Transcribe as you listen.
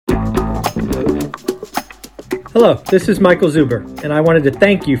Hello, this is Michael Zuber, and I wanted to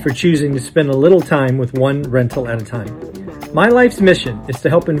thank you for choosing to spend a little time with one rental at a time. My life's mission is to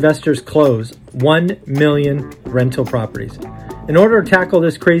help investors close 1 million rental properties. In order to tackle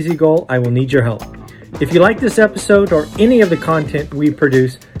this crazy goal, I will need your help. If you like this episode or any of the content we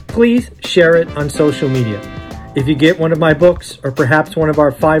produce, please share it on social media. If you get one of my books or perhaps one of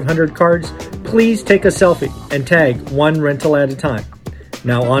our 500 cards, please take a selfie and tag one rental at a time.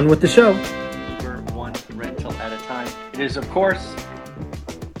 Now on with the show. One rental at a time. It is, of course,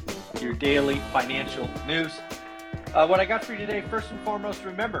 your daily financial news. What I got for you today, first and foremost,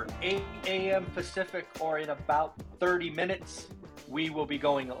 remember, 8 a.m. Pacific, or in about 30 minutes, we will be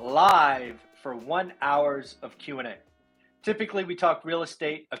going live for 1 hour of Q&A. Typically, we talk real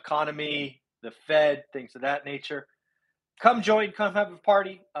estate, economy, the Fed, things of that nature. Come join, come have a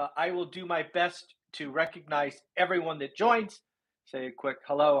party. I will do my best to recognize everyone that joins. Say a quick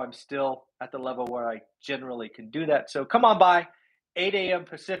hello. I'm still at the level where I generally can do that. So come on by, 8 a.m.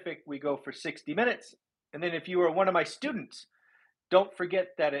 Pacific, we go for 60 minutes. And then if you are one of my students, don't forget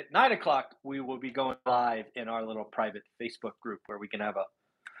that at 9 o'clock, we will be going live in our little private Facebook group where we can have a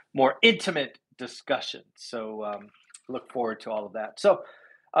more intimate discussion. So look forward to all of that. So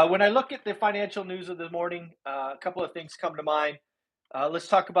when I look at the financial news of the morning, a couple of things come to mind. Let's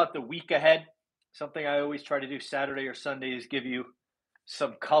talk about the week ahead. Something I always try to do Saturday or Sunday is give you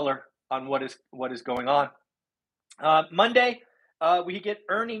some color on what is going on. Monday, we get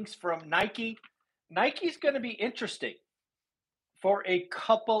earnings from Nike. Nike's going to be interesting for a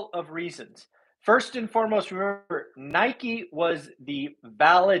couple of reasons. First and foremost, remember, Nike was the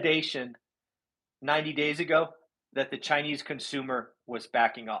validation 90 days ago that the Chinese consumer was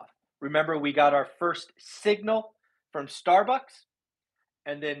backing off. Remember, we got our first signal from Starbucks,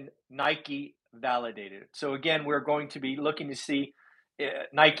 and then Nike validated it. So again, we're going to be looking to see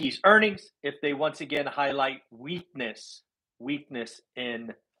Nike's earnings if they once again highlight weakness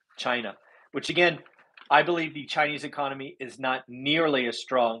in China, which again, I believe the Chinese economy is not nearly as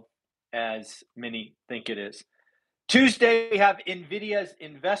strong as many think it is. Tuesday, we have NVIDIA's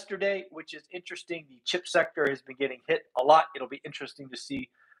Investor Day, which is interesting. The chip sector has been getting hit a lot. It'll be interesting to see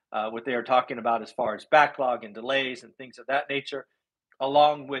what they are talking about as far as backlog and delays and things of that nature,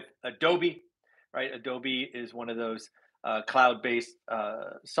 along with Adobe, right? Adobe is one of those cloud-based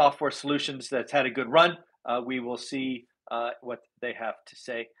software solutions that's had a good run. We will see what they have to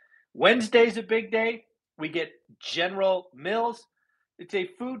say. Wednesday's a big day. We get General Mills. It's a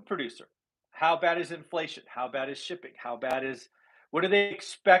food producer. How bad is inflation? How bad is shipping? What do they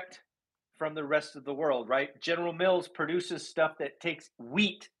expect from the rest of the world, right? General Mills produces stuff that takes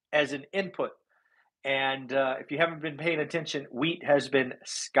wheat as an input. And if you haven't been paying attention, wheat has been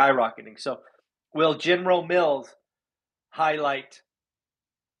skyrocketing. So will General Mills highlight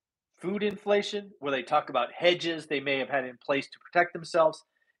food inflation? Will they talk about hedges they may have had in place to protect themselves?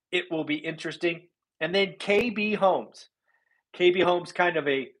 It will be interesting. And then KB Homes. KB Homes, kind of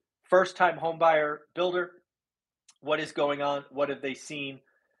a first-time home buyer builder. What is going on? What have they seen?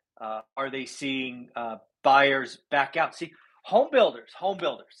 Are they seeing buyers back out? See, home builders.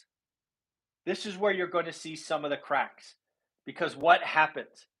 This is where you're going to see some of the cracks. Because what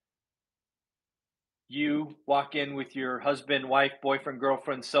happens? You walk in with your husband, wife, boyfriend,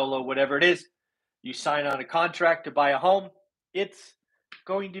 girlfriend, solo, whatever it is. You sign on a contract to buy a home. It's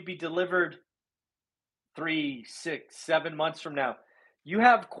going to be delivered 3, 6, 7 months from now. You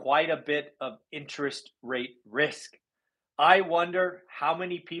have quite a bit of interest rate risk. I wonder how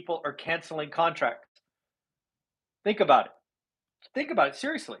many people are canceling contracts. Think about it.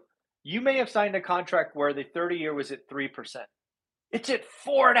 Seriously. You may have signed a contract where the 30-year was at 3%. It's at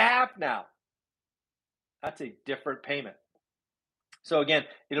 4.5% now. That's a different payment. So again,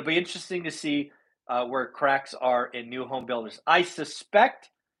 it'll be interesting to see where cracks are in new home builders. I suspect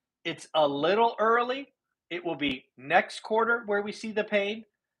it's a little early. It will be next quarter where we see the pain,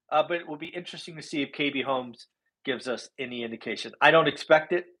 but it will be interesting to see if KB Homes gives us any indication. I don't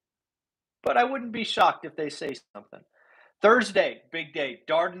expect it, but I wouldn't be shocked if they say something. Thursday, big day,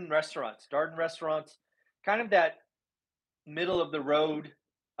 Darden Restaurants. Darden Restaurants, kind of that middle of the road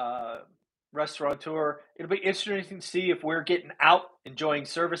restaurateur. It'll be interesting to see if we're getting out enjoying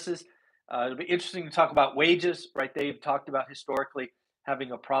services. It'll be interesting to talk about wages, right? They've talked about historically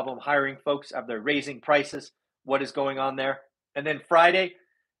having a problem hiring folks. They're raising prices. What is going on there? And then Friday,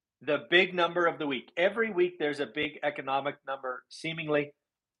 the big number of the week. Every week there's a big economic number, seemingly.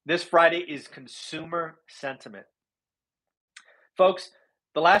 This Friday is consumer sentiment. Folks,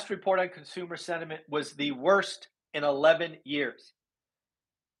 the last report on consumer sentiment was the worst in 11 years.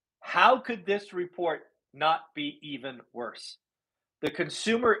 How could this report not be even worse? The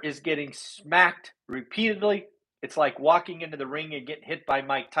consumer is getting smacked repeatedly It's like walking into the ring and getting hit by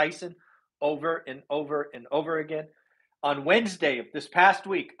Mike Tyson over and over and over again. On Wednesday of this past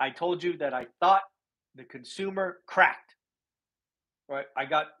week, I told you that I thought the consumer cracked. Right? I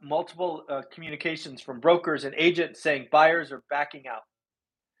got multiple communications from brokers and agents saying buyers are backing out.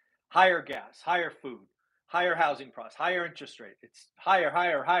 Higher gas, higher food, higher housing price, higher interest rate. It's higher,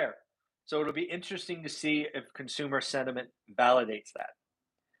 higher, higher. So it'll be interesting to see if consumer sentiment validates that.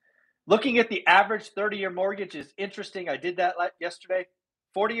 Looking at the average 30-year mortgage is interesting. I did that yesterday.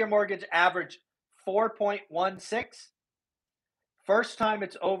 40-year mortgage average 4.16. First time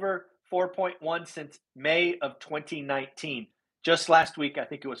it's over 4.1 since May of 2019. Just last week, I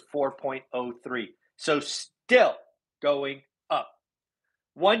think it was 4.03. So still going up.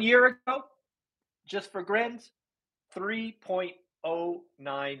 1 year ago, just for grins, 3.09%.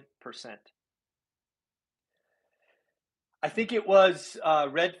 I think it was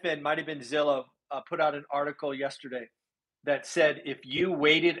Redfin, might have been Zillow, put out an article yesterday that said if you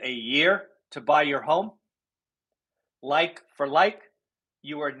waited a year to buy your home, like for like,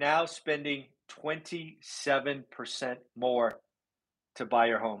 you are now spending 27% more to buy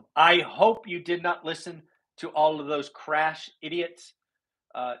your home. I hope you did not listen to all of those crash idiots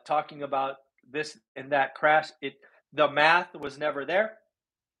talking about this and that crash. The math was never there.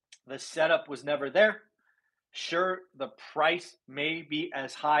 The setup was never there. Sure, the price may be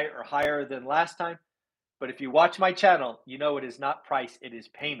as high or higher than last time, but if you watch my channel, you know it is not price, it is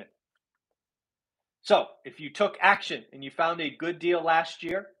payment. So if you took action and you found a good deal last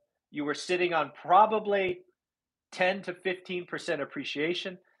year, you were sitting on probably 10 to 15%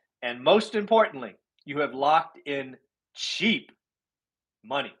 appreciation. And most importantly, you have locked in cheap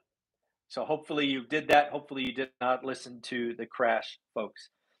money. So hopefully you did that. Hopefully you did not listen to the crash, folks.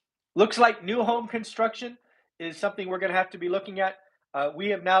 Looks like new home construction is something we're going to have to be looking at. We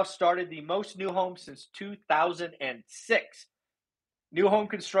have now started the most new homes since 2006. New home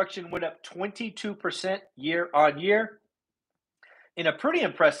construction went up 22% year on year in a pretty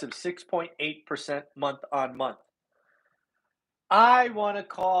impressive 6.8% month on month. I want to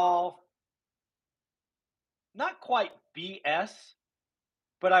call not quite BS,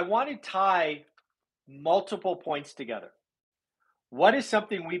 but I want to tie multiple points together. What is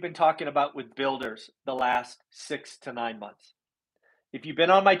something we've been talking about with builders the last 6 to 9 months? If you've been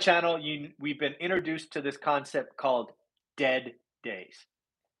on my channel, we've been introduced to this concept called dead days.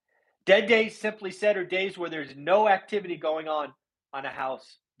 Dead days, simply said, are days where there's no activity going on a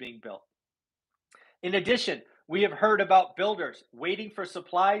house being built. In addition, we have heard about builders waiting for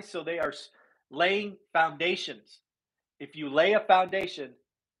supplies, so they are laying foundations. If you lay a foundation,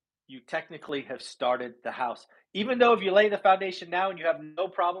 you technically have started the house. Even though if you lay the foundation now and you have no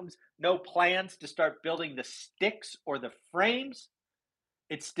problems, no plans to start building the sticks or the frames,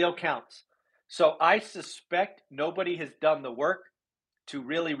 it still counts. So I suspect nobody has done the work to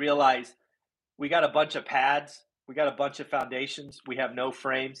really realize we got a bunch of pads, we got a bunch of foundations, we have no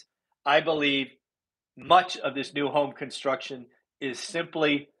frames. I believe much of this new home construction is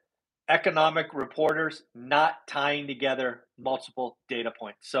simply economic reporters not tying together multiple data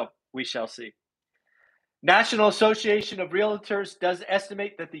points. So we shall see. National Association of Realtors does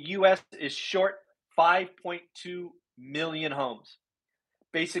estimate that the U.S. is short 5.2 million homes.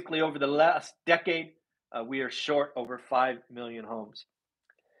 Basically, over the last decade, we are short over 5 million homes.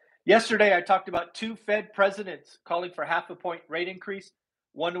 Yesterday, I talked about 2 Fed presidents calling for half a point rate increase.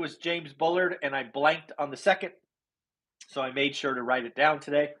 One was James Bullard, and I blanked on the second, so I made sure to write it down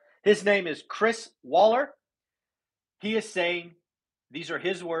today. His name is Chris Waller. He is saying, these are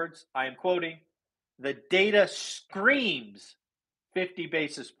his words, I am quoting, the data screams 50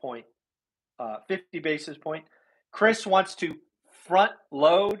 basis point. Chris wants to front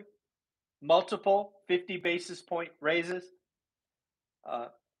load multiple 50 basis point raises.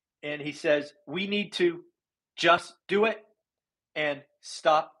 And he says, we need to just do it and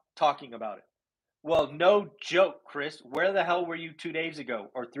stop talking about it. Well, no joke, Chris. Where the hell were you 2 days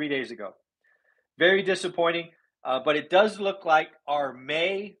ago or 3 days ago? Very disappointing. But it does look like our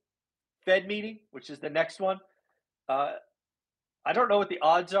May Fed meeting, which is the next one. I don't know what the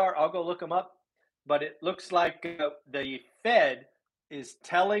odds are. I'll go look them up. But it looks like the Fed is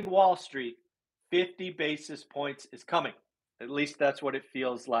telling Wall Street 50 basis points is coming. At least that's what it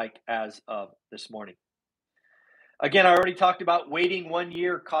feels like as of this morning. Again, I already talked about waiting 1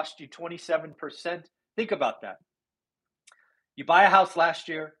 year cost you 27%. Think about that. You buy a house last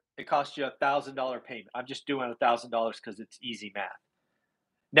year, it cost you $1,000 payment. I'm just doing $1,000 because it's easy math.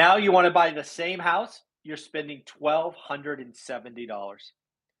 Now you want to buy the same house, you're spending $1,270.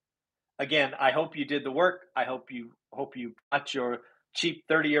 Again, I hope you did the work. I hope you got your cheap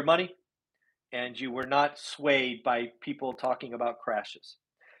 30-year money. and you were not swayed by people talking about crashes.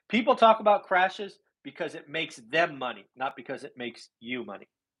 People talk about crashes because it makes them money, not because it makes you money.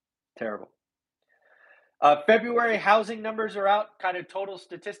 Terrible. February housing numbers are out, kind of total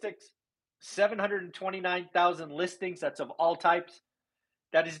statistics. 729,000 listings, that's of all types.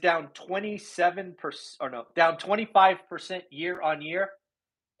 That is down 27%, or no, down 25% year on year,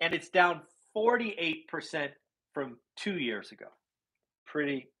 and it's down 48% from 2 years ago.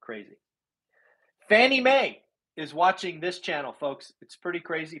 Pretty crazy. Fannie Mae is watching this channel, folks. It's pretty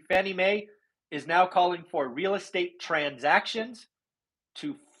crazy. Fannie Mae is now calling for real estate transactions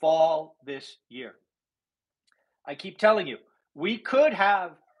to fall this year. I keep telling you, we could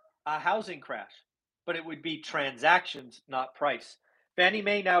have a housing crash, but it would be transactions, not price. Fannie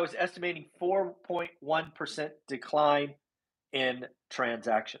Mae now is estimating 4.1% decline in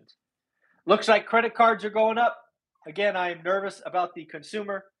transactions. Looks like credit cards are going up. Again, I am nervous about the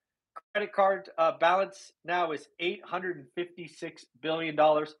consumer. Credit card balance now is $856 billion.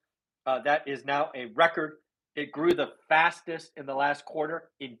 That is now a record. It grew the fastest in the last quarter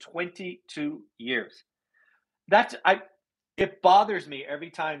in 22 years. It bothers me every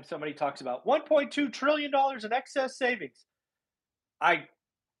time somebody talks about $1.2 trillion in excess savings.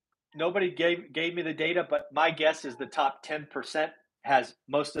 Nobody gave me the data, but my guess is the top 10% has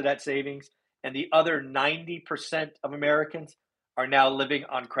most of that savings, and the other 90% of Americans are now living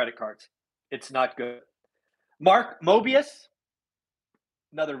on credit cards. It's not good. Mark Mobius,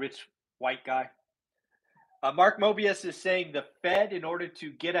 another rich white guy. Mark Mobius is saying the Fed, in order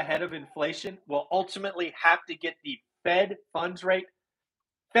to get ahead of inflation, will ultimately have to get the Fed funds rate,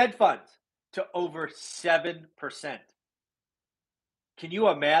 Fed funds, to over 7%. Can you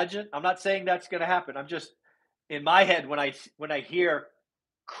imagine? I'm not saying that's going to happen. I'm just, in my head, when I hear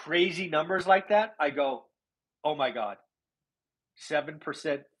crazy numbers like that, I go, oh my God,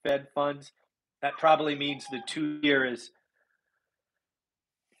 7% Fed funds. That probably means the 2-year is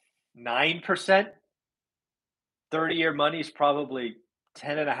 9%. 30-year money is probably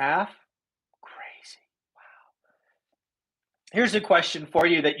 10.5. Crazy. Wow. Here's a question for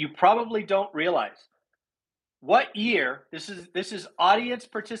you that you probably don't realize. What year, this is audience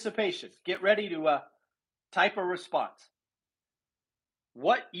participation. Get ready to type a response.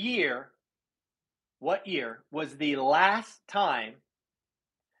 What year was the last time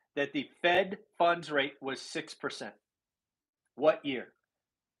that the Fed funds rate was 6%? What year?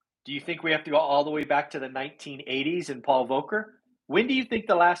 Do you think we have to go all the way back to the 1980s and Paul Volcker? When do you think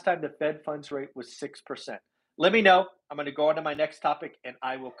the last time the Fed funds rate was 6%? Let me know. I'm going to go on to my next topic, and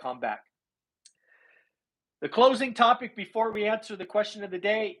I will come back. The closing topic before we answer the question of the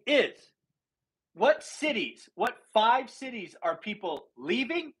day is, what 5 cities are people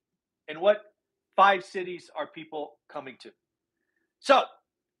leaving, and what 5 cities are people coming to? So,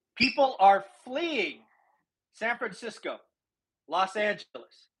 people are fleeing San Francisco, Los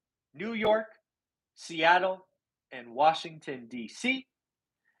Angeles, New York, Seattle, and Washington, D.C.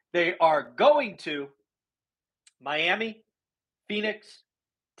 They are going to Miami, Phoenix,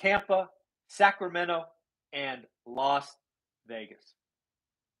 Tampa, Sacramento, and Las Vegas.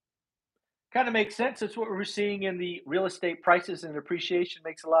 Kind of makes sense. That's what we're seeing in the real estate prices, and appreciation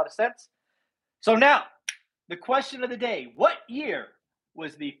makes a lot of sense. So now, the question of the day, what year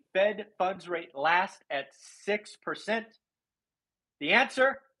was the Fed funds rate last at 6%? The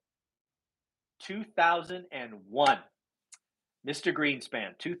answer, 2001. Mr.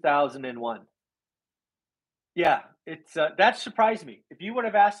 Greenspan, 2001. Yeah, that surprised me. If you would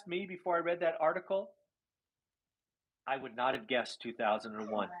have asked me before I read that article, I would not have guessed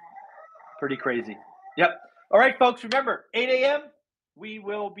 2001. Pretty crazy. Yep. All right, folks, remember, 8 a.m., we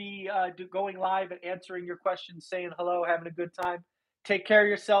will be going live and answering your questions, saying hello, having a good time. Take care of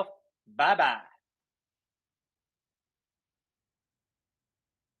yourself. Bye-bye.